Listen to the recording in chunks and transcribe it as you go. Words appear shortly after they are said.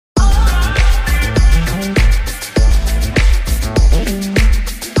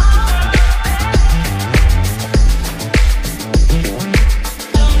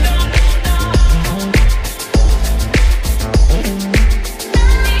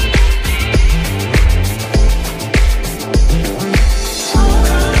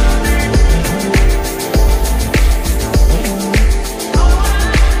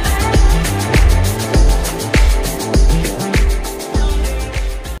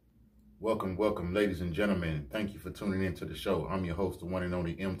Welcome, ladies and gentlemen. Thank you for tuning into the show. I'm your host, the one and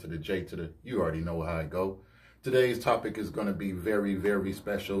only M to the J to the, you already know how I go. Today's topic is going to be very, very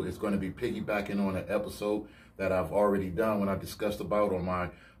special. It's going to be piggybacking on an episode that I've already done when I discussed about on my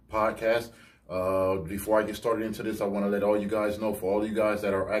podcast. Before I get started into this, I want to let all you guys know, for all you guys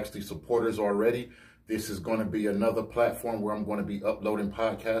that are actually supporters already, this is going to be another platform where I'm going to be uploading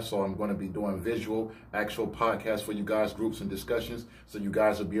podcasts. So I'm going to be doing visual, actual podcasts for you guys, groups and discussions. So you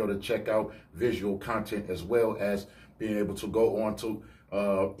guys will be able to check out visual content as well as being able to go on to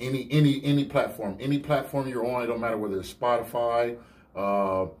any platform. Any platform you're on, it don't matter whether it's Spotify,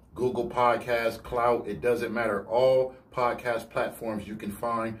 Google Podcasts, Cloud, it doesn't matter. All podcast platforms, you can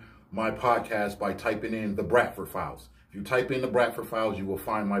find my podcast by typing in the Bradford Files. If you type in the Bradford Files, you will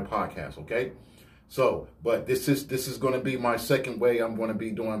find my podcast, okay? So, but this is going to be my second way I'm going to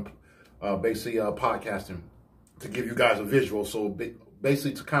be doing basically podcasting to give you guys a visual. So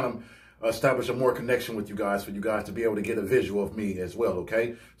basically to kind of establish a more connection with you guys, for you guys to be able to get a visual of me as well,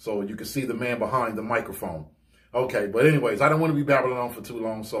 okay? So you can see the man behind the microphone. Okay, but anyways, I don't want to be babbling on for too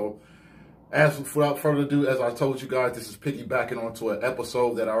long. So without further ado, as I told you guys, this is piggybacking onto an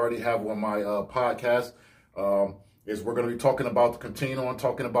episode that I already have on my podcast. We're going to be talking about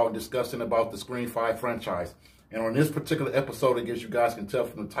discussing about the Scream 5 franchise. And on this particular episode, I guess you guys can tell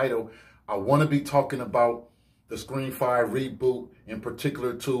from the title, I want to be talking about the Scream 5 reboot, in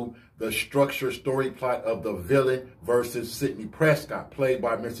particular to the story plot of the villain versus Sidney Prescott, played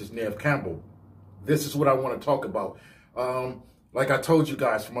by Mrs. Neve Campbell. This is what I want to talk about. Like I told you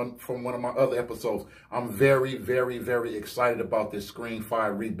guys from one of my other episodes, I'm very, very, very excited about this Scream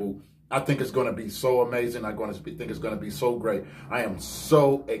 5 reboot. I think it's going to be so amazing. I think it's going to be so great. I am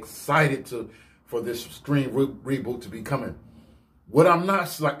so excited for this Scream reboot to be coming. What I'm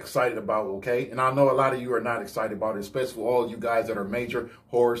not excited about, okay, and I know a lot of you are not excited about it, especially for all you guys that are major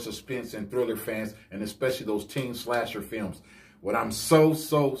horror, suspense, and thriller fans, and especially those teen slasher films. What I'm so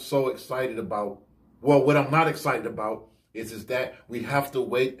excited about, well, what I'm not excited about is that we have to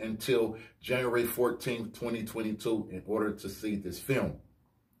wait until January 14th, 2022 in order to see this film.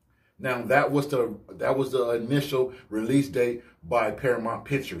 Now, that was the initial release date by Paramount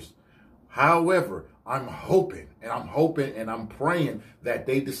Pictures. However, I'm hoping and I'm praying that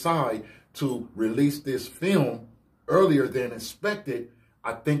they decide to release this film earlier than expected.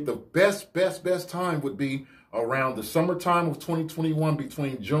 I think the best time would be around the summertime of 2021,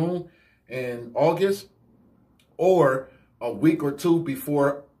 between June and August, or a week or two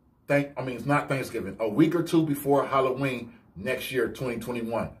before, it's not Thanksgiving, a week or two before Halloween next year,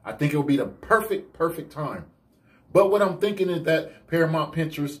 2021. I think it will be the perfect time. But what I'm thinking is that Paramount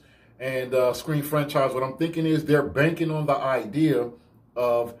Pictures and Scream franchise, what I'm thinking is they're banking on the idea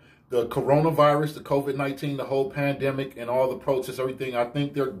of the coronavirus, the COVID-19, the whole pandemic, and all the protests, everything. I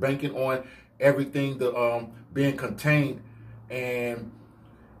think they're banking on everything being contained and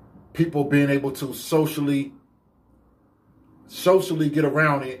people being able to socially get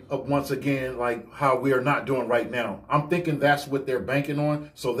around it once again, like how we are not doing right now. I'm thinking that's what they're banking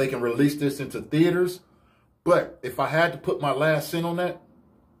on, so they can release this into theaters. But if I had to put my last cent on that,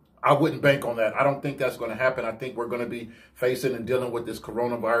 I wouldn't bank on that. I don't think that's going to happen. I think we're going to be facing and dealing with this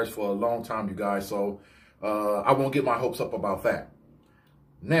coronavirus for a long time, you guys. So I won't get my hopes up about that.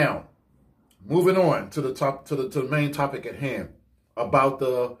 Now, moving on to the main topic at hand, about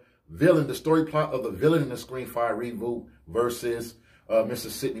the villain, the story plot of the villain in the Scream 5 reboot versus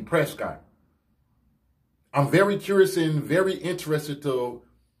Mrs. Sidney Prescott. I'm very curious and very interested to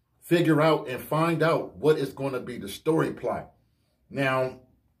figure out and find out what is going to be the story plot. Now,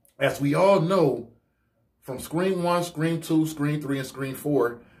 as we all know, from Scream 1, Scream 2, Scream 3, and Scream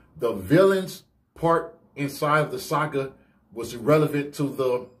 4, the villain's part inside of the saga was relevant to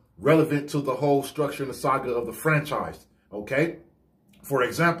the whole structure and the saga of the franchise, okay? For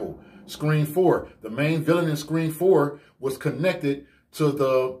example, Scream 4, the main villain in Scream 4 was connected to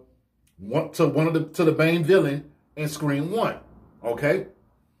the main villain in Scream 1, okay?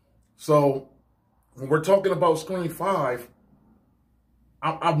 So when we're talking about Scream 5,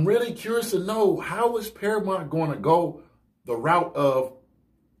 I'm really curious to know, how is Paramount going to go the route of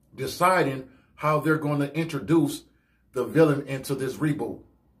deciding how they're going to introduce the villain into this reboot.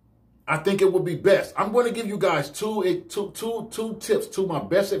 I think it would be best. I'm going to give you guys two tips, my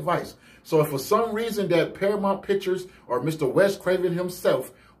best advice. So if for some reason that Paramount Pictures or Mr. Wes Craven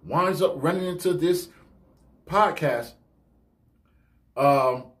himself winds up running into this podcast,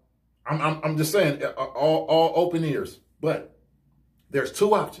 I'm just saying, all open ears. But there's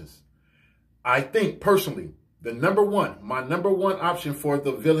two options. I think personally, my number one option for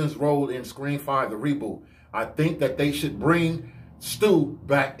the villain's role in Scream 5, the reboot, I think that they should bring Stu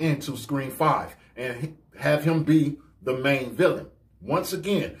back into Scream 5 and have him be the main villain. Once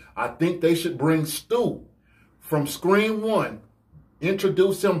again, I think they should bring Stu from Scream 1,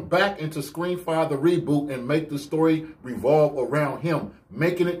 introduce him back into Scream 5, the reboot, and make the story revolve around him,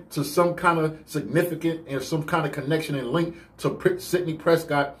 making it to some kind of significant and some kind of connection and link to Sidney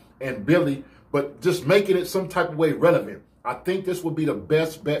Prescott and Billy, but just making it some type of way relevant. I think this would be the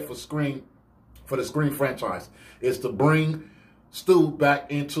best bet for the Scream franchise, is to bring Stu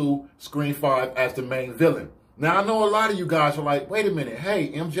back into Scream 5 as the main villain. Now, I know a lot of you guys are like, wait a minute,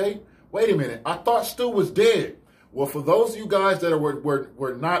 hey, MJ, wait a minute, I thought Stu was dead. Well, for those of you guys that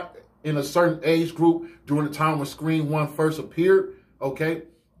were not in a certain age group during the time when Scream 1 first appeared, okay,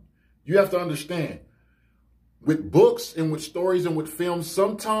 you have to understand, with books and with stories and with films,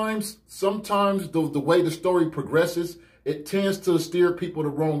 sometimes the way the story progresses, it tends to steer people the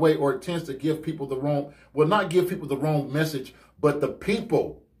wrong way, or it tends to give people the wrong, well, not give people the wrong message, but the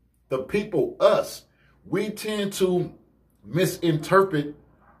people, us, we tend to misinterpret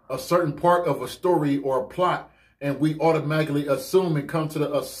a certain part of a story or a plot, and we automatically assume and come to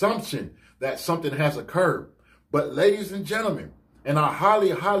the assumption that something has occurred. But ladies and gentlemen, and I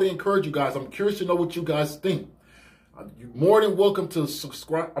highly, highly encourage you guys, I'm curious to know what you guys think. You're more than welcome to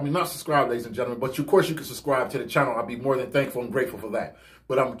subscribe. I mean, not subscribe, ladies and gentlemen, but of course you can subscribe to the channel. I'll be more than thankful and grateful for that.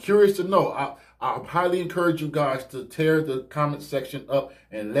 But I'm curious to know. I highly encourage you guys to tear the comment section up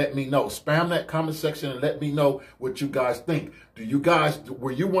and let me know. Spam that comment section and let me know what you guys think.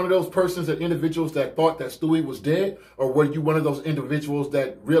 Were you one of those persons and individuals that thought that Stewie was dead? Or were you one of those individuals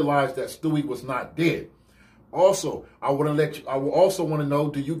that realized that Stewie was not dead? Also, I will also want to know,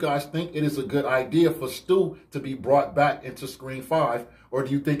 do you guys think it is a good idea for Stu to be brought back into Scream 5, or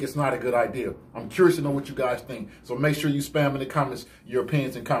do you think it's not a good idea? I'm curious to know what you guys think. So make sure you spam in the comments your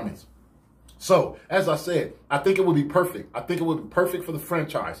opinions and comments. So, as I said, I think it would be perfect. I think it would be perfect for the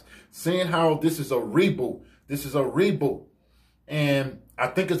franchise. Seeing how this is a reboot. This is a reboot. And I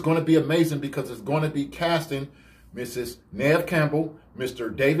think it's going to be amazing because it's going to be casting Mrs. Neve Campbell,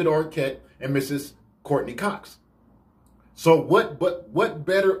 Mr. David Arquette, and Mrs. Courtney Cox. So what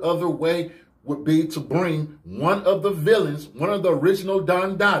better other way would be to bring one of the villains, one of the original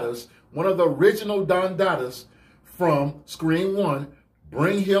Don Dadas from Scream 1,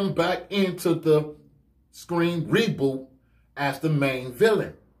 bring him back into the Scream reboot as the main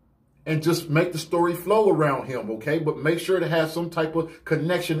villain. And just make the story flow around him, okay? But make sure to have some type of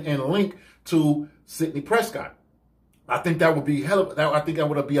connection and link to Sidney Prescott. I think that would be I think that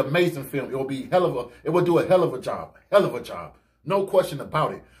would be an amazing film. It would be it would do a hell of a job. No question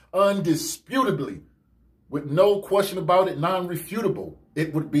about it. Undisputably, with no question about it, non-refutable,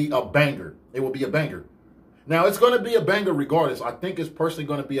 it would be a banger. It will be a banger. Now, it's going to be a banger regardless. I think it's personally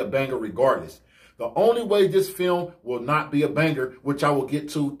going to be a banger regardless. The only way this film will not be a banger, which I will get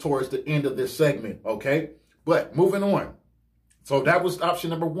to towards the end of this segment, okay? But moving on. So that was option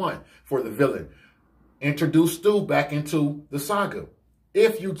number 1 for the villain. Introduce Stu back into the saga.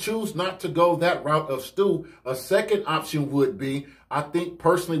 If you choose not to go that route of Stu, a second option would be, I think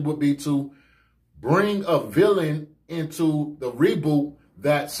personally would be to bring a villain into the reboot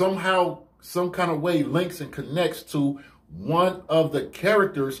that somehow, some kind of way links and connects to one of the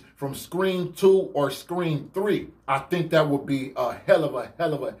characters from Scream 2 or Scream 3. I think that would be a hell of a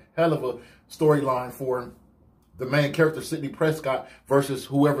storyline for the main character, Sidney Prescott, versus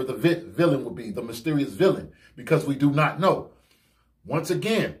whoever the villain would be, the mysterious villain, because we do not know. Once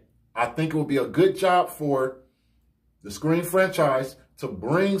again, I think it would be a good job for the Scream franchise to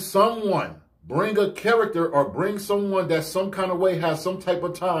bring a character or bring someone that some kind of way has some type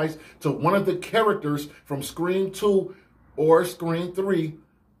of ties to one of the characters from Scream 2 or Scream 3,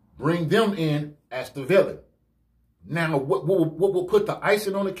 bring them in as the villain. Now, what will put the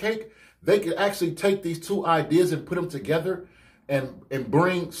icing on the cake? They could actually take these two ideas and put them together and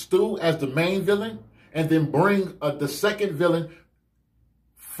bring Stu as the main villain, and then bring the second villain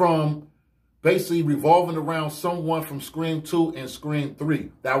from basically revolving around someone from Scream 2 and Scream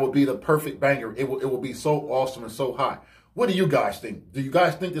 3. That would be the perfect banger. It will be so awesome and so hot. What do you guys think? Do you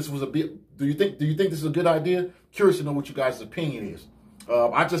guys think this was do you think this is a good idea? Curious to know what you guys' opinion is.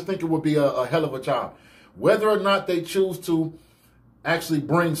 I just think it would be a hell of a job. Whether or not they choose to actually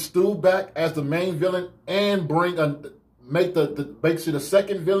bring Stu back as the main villain and make basically the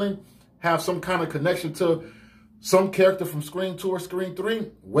second villain have some kind of connection to some character from Scream 2 or Scream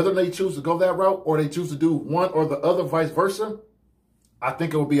 3, whether they choose to go that route or they choose to do one or the other, vice versa, I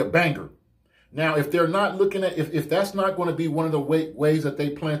think it will be a banger. Now, if they're not looking at, if that's not going to be one of the ways that they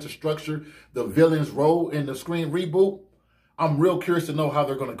plan to structure the villain's role in the Scream reboot, I'm real curious to know how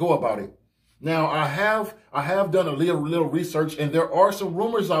they're going to go about it. Now, I have done a little research, and there are some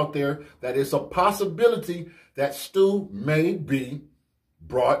rumors out there that it's a possibility that Stu may be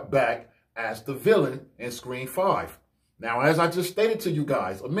brought back as the villain in Scream 5. Now, as I just stated to you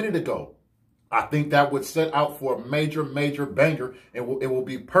guys a minute ago, I think that would set out for a major, major banger, and it will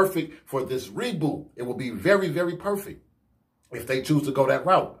be perfect for this reboot. It will be very, very perfect if they choose to go that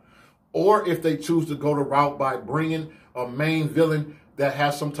route. Or if they choose to go the route by bringing a main villain that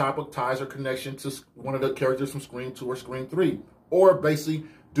has some type of ties or connection to one of the characters from Scream 2 or Scream 3. Or basically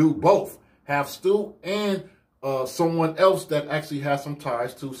do both. Have Stu and someone else that actually has some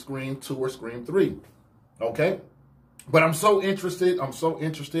ties to Scream 2 or Scream 3. Okay? But I'm so interested. I'm so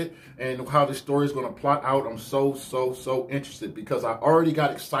interested in how this story is going to plot out. I'm so interested because I already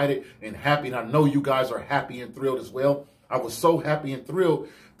got excited and happy. And I know you guys are happy and thrilled as well. I was so happy and thrilled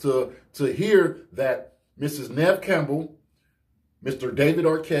to hear that Mrs. Neve Campbell, Mr. David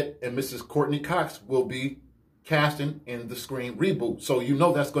Arquette, and Mrs. Courtney Cox will be casting in the Scream reboot. So you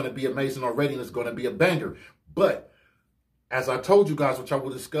know that's going to be amazing already, and it's going to be a banger. But as I told you guys, which I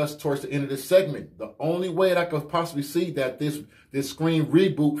will discuss towards the end of this segment, the only way that I could possibly see that this Scream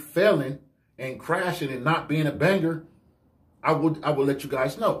reboot failing and crashing and not being a banger, I will let you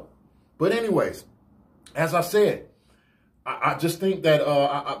guys know. But anyways, as I said, I just think that,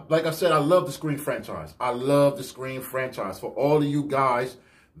 like I said, I love the Scream franchise. I love the Scream franchise. For all of you guys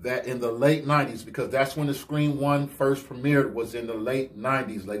that in the late 90s, because that's when the Scream 1 first premiered, was in the late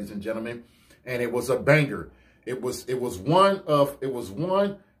 90s, ladies and gentlemen. And it was a banger. It was one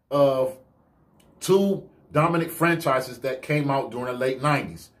of two dominant franchises that came out during the late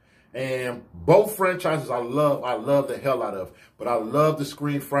 90s. And both franchises I love the hell out of. But I love the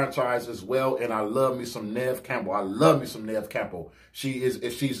Scream franchise as well, and I love me some Neve Campbell. I love me some Neve Campbell. She's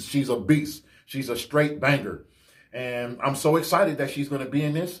a beast. She's a straight banger. And I'm so excited that she's going to be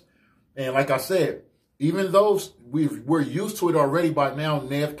in this. And like I said, even though we're used to it already by now,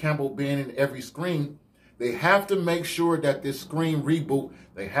 Neve Campbell being in every Scream, they have to make sure that this Scream reboot,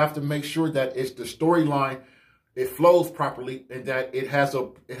 they have to make sure that it's the storyline, it flows properly, and that it has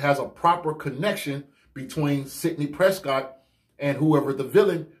a proper connection between Sidney Prescott and whoever the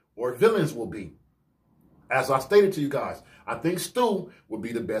villain or villains will be. As I stated to you guys, I think Stu would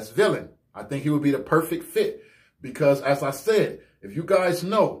be the best villain. I think he would be the perfect fit because, as I said, if you guys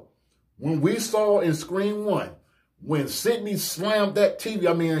know, when we saw in Scream 1, when Sidney slammed that TV,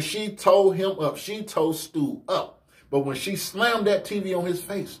 I mean, she told him up. She told Stu up. But when she slammed that TV on his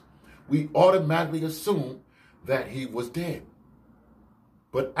face, we automatically assumed that he was dead.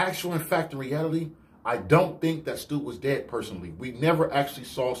 But actual in fact, in reality, I don't think that Stu was dead personally. We never actually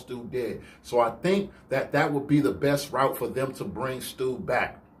saw Stu dead. So I think that that would be the best route for them to bring Stu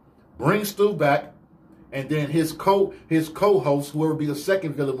back. Bring Stu back, and then his co-host, whoever be the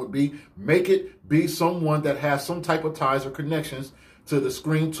second villain would be, make it be someone that has some type of ties or connections to the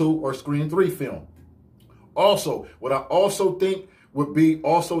Scream 2 or Scream 3 film. Also, what I also think would be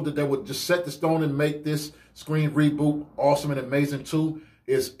also that they would just set the stone and make this Scream reboot awesome and amazing too,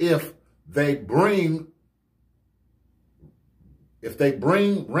 is if they bring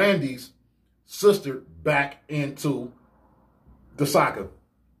Randy's sister back into the saga.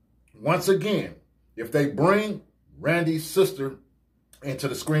 Once again, if they bring Randy's sister into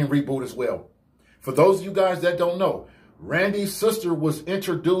the Scream reboot as well. For those of you guys that don't know, Randy's sister was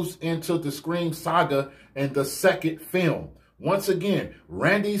introduced into the Scream saga in the second film. Once again,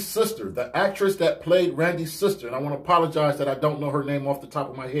 Randy's sister, the actress that played Randy's sister, and I want to apologize that I don't know her name off the top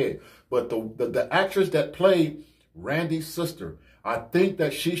of my head, but the actress that played Randy's sister, I think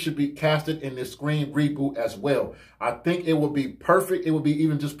that she should be casted in this Scream reboot as well. I think it would be perfect. It would be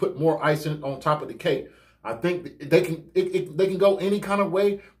even just put more icing on top of the cake. I think they can go any kind of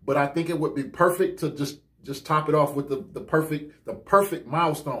way, but I think it would be perfect to just top it off with the perfect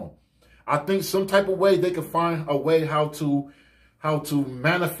milestone. I think some type of way they can find a way how to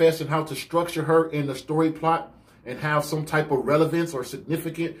manifest and how to structure her in the story plot and have some type of relevance or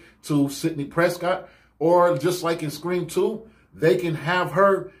significance to Sidney Prescott. Or just like in Scream 2, they can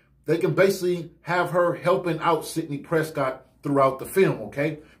basically have her helping out Sidney Prescott throughout the film,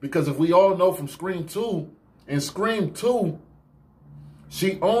 okay? Because if we all know from Scream 2, in Scream 2,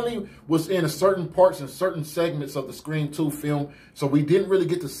 she only was in certain parts and certain segments of the Scream 2 film, so we didn't really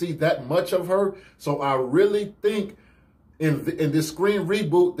get to see that much of her. So I really think in this Scream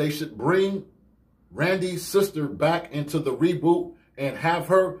reboot, they should bring Randy's sister back into the reboot and have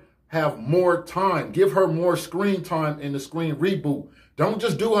her have more time. Give her more screen time in the Scream reboot. Don't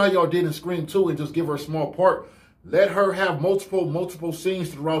just do how y'all did in Scream 2 and just give her a small part. Let her have multiple scenes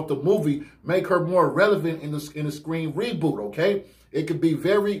throughout the movie. Make her more relevant in the screen reboot, okay? It could be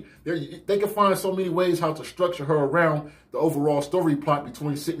they can find so many ways how to structure her around the overall story plot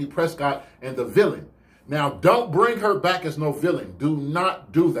between Sidney Prescott and the villain. Now, don't bring her back as no villain. Do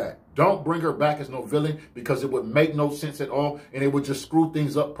not do that. Don't bring her back as no villain, because it would make no sense at all, and it would just screw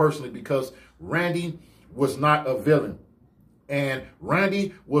things up personally, because Randy was not a villain. And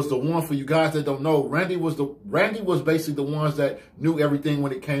Randy was the one, for you guys that don't know, Randy was basically the ones that knew everything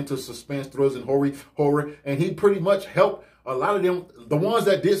when it came to suspense, thrills, and horror. And he pretty much helped a lot of them. The ones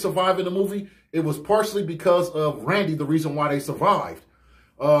that did survive in the movie, it was partially because of Randy, the reason why they survived.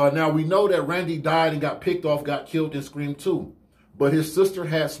 Now, we know that Randy died and got picked off, got killed in Scream 2. But his sister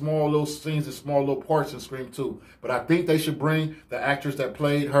had small little scenes and small little parts in Scream 2. But I think they should bring the actress that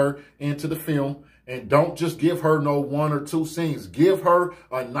played her into the film, and don't just give her no 1 or 2 scenes. Give her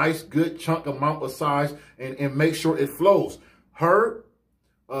a nice, good chunk amount of size, and make sure it flows. Her,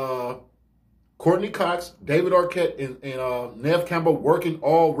 Courtney Cox, David Arquette, and Neve Campbell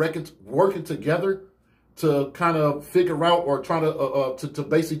working together to kind of figure out or try to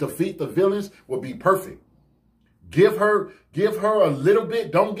basically defeat the villains would be perfect. Give her a little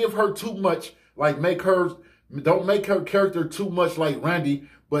bit. Don't give her too much. Like, don't make her character too much like Randy,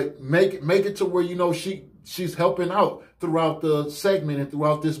 but make it to where, you know, she's helping out throughout the segment and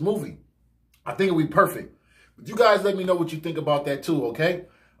throughout this movie. I think it would be perfect. But you guys let me know what you think about that too, okay?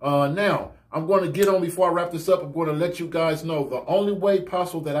 Now, I'm going to get on, before I wrap this up, I'm going to let you guys know the only way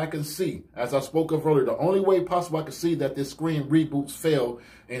possible that I can see, as I spoke of earlier, the only way possible I can see that this Scream reboots fail,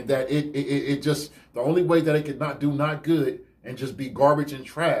 and that it just, the only way that it could not good and just be garbage and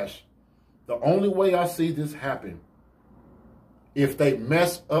trash, the only way I see this happen, if they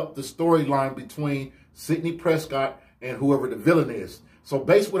mess up the storyline between Sidney Prescott and whoever the villain is. So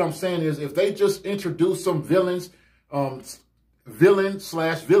basically what I'm saying is, if they just introduce some villains,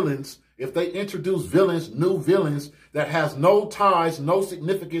 villains, if they introduce new villains that has no ties, no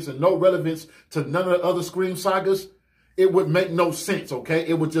significance, and no relevance to none of the other Scream sagas, it would make no sense, okay?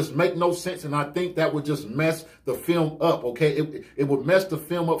 It would just make no sense, and I think that would just mess the film up, okay? It would mess the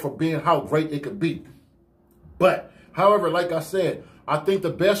film up for being how great it could be. But, however, like I said, I think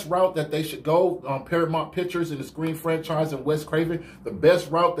the best route that they should go, Paramount Pictures and the Scream franchise and Wes Craven, the best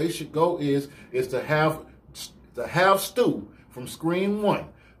route they should go is to have Stu from Scream 1,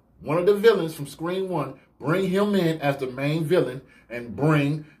 one of the villains from Scream 1, bring him in as the main villain, and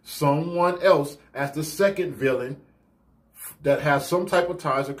bring someone else as the second villain that has some type of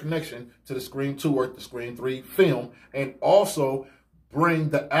ties or connection to the Scream 2 or the Scream 3 film, and also bring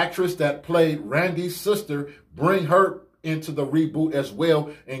the actress that played Randy's sister, bring her into the reboot as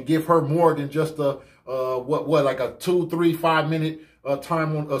well, and give her more than just a like a 2, 3, 5 minute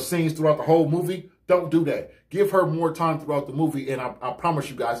time on scenes throughout the whole movie. Don't do that. Give her more time throughout the movie, and I promise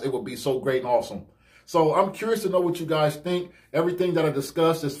you guys, it will be so great and awesome. So I'm curious to know what you guys think. Everything that I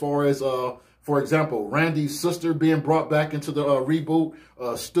discussed, as far as, for example, Randy's sister being brought back into the reboot,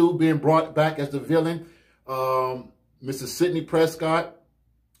 Stu being brought back as the villain, Mrs. Sidney Prescott,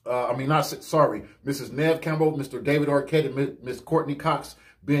 Mrs. Neve Campbell, Mr. David Arquette, and Miss Courtney Cox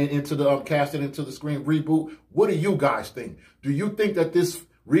being into the casted into the Scream reboot. What do you guys think? Do you think that this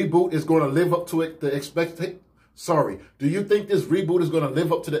reboot is going to live up to do you think this reboot is going to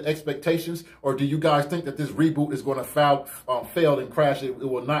live up to the expectations, or do you guys think that this reboot is going to fail and crash? It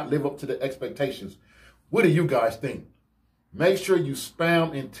will not live up to the expectations. What do you guys think? Make sure you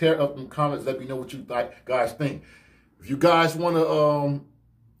spam and tear up in comments. Let me know what you guys think. If you guys want to,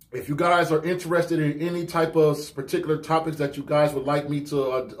 if you guys are interested in any type of particular topics that you guys would like me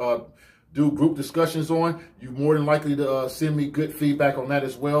to do group discussions on, you're more than likely to send me good feedback on that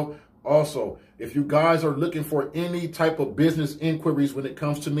as well. Also, if you guys are looking for any type of business inquiries when it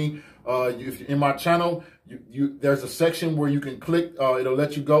comes to me, in my channel, there's a section where you can click, it'll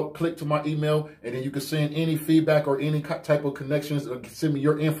let you click to my email, and then you can send any feedback or any type of connections, or send me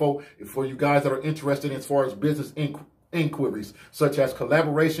your info for you guys that are interested as far as business inquiries, such as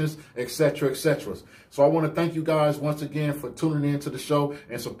collaborations, etc., etc. So I want to thank you guys once again for tuning in to the show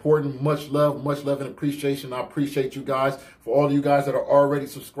and supporting. Much love and appreciation. I appreciate you guys. For all of you guys that are already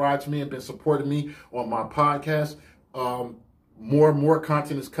subscribed to me and been supporting me on my podcast, more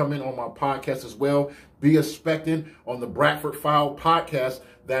content is coming on my podcast as well. Be expecting on the Bradford File podcast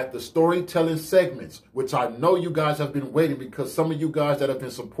that the storytelling segments, which I know you guys have been waiting, because some of you guys that have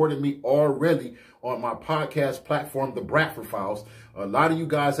been supporting me already on my podcast platform, the Bradford Files, a lot of you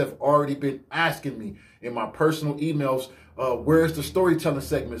guys have already been asking me in my personal emails Where's the storytelling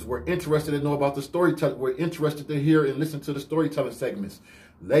segments? We're interested to know about the storytelling. We're interested to hear and listen to the storytelling segments.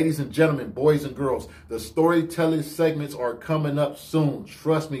 Ladies and gentlemen, boys and girls, the storytelling segments are coming up soon.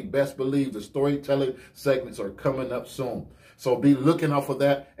 Trust me, best believe the storytelling segments are coming up soon. So be looking out for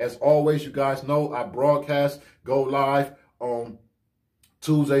that. As always, you guys know I go live on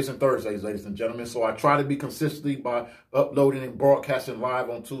Tuesdays and Thursdays, ladies and gentlemen. So I try to be consistently by uploading and broadcasting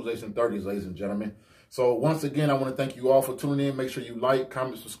live on Tuesdays and Thursdays, ladies and gentlemen. So once again, I want to thank you all for tuning in. Make sure you like,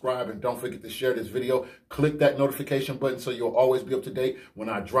 comment, subscribe, and don't forget to share this video. Click that notification button so you'll always be up to date when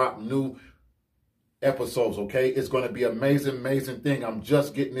I drop new episodes, okay? It's going to be an amazing, amazing thing. I'm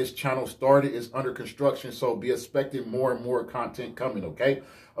just getting this channel started. It's under construction, so be expecting more and more content coming, okay?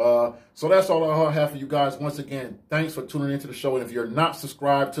 So that's all I have for you guys. Once again, thanks for tuning into the show. And if you're not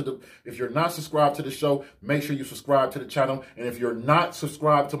subscribed to the show, make sure you subscribe to the channel. And if you're not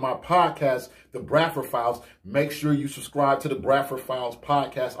subscribed to my podcast, The Bradford Files, make sure you subscribe to the Bradford Files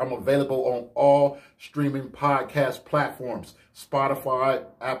podcast. I'm available on all streaming podcast platforms: Spotify,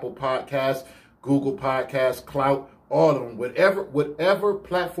 Apple Podcasts, Google Podcasts, Clout, all of them. Whatever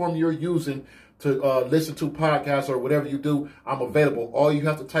platform you're using to listen to podcasts or whatever you do, I'm available. All you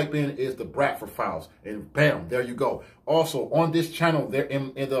have to type in is the Bradford Files, and bam, there you go. Also, on this channel, there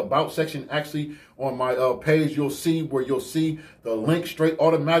in the About section, actually on my page, you'll see the link straight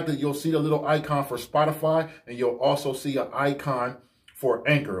automatically. You'll see the little icon for Spotify, and you'll also see an icon for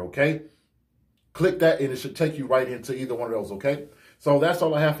Anchor, okay? Click that, and it should take you right into either one of those, okay? So that's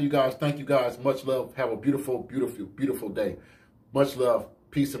all I have for you guys. Thank you guys. Much love. Have a beautiful, beautiful, beautiful day. Much love.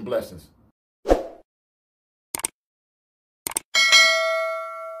 Peace and blessings.